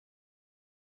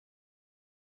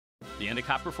The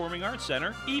Endicott Performing Arts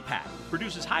Center, EPAC,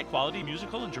 produces high-quality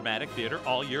musical and dramatic theater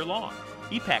all year long.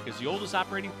 EPAC is the oldest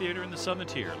operating theater in the Southern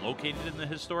Tier, located in the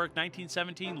historic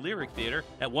 1917 Lyric Theater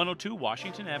at 102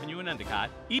 Washington Avenue in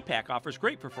Endicott. EPAC offers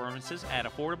great performances at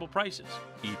affordable prices.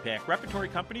 EPAC Repertory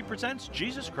Company presents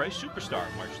Jesus Christ Superstar,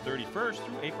 March 31st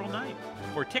through April 9th.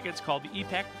 For tickets, call the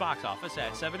EPAC box office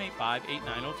at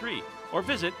 785-8903 or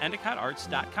visit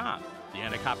EndicottArts.com. The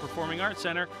Endicott Performing Arts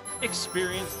Center,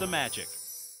 experience the magic.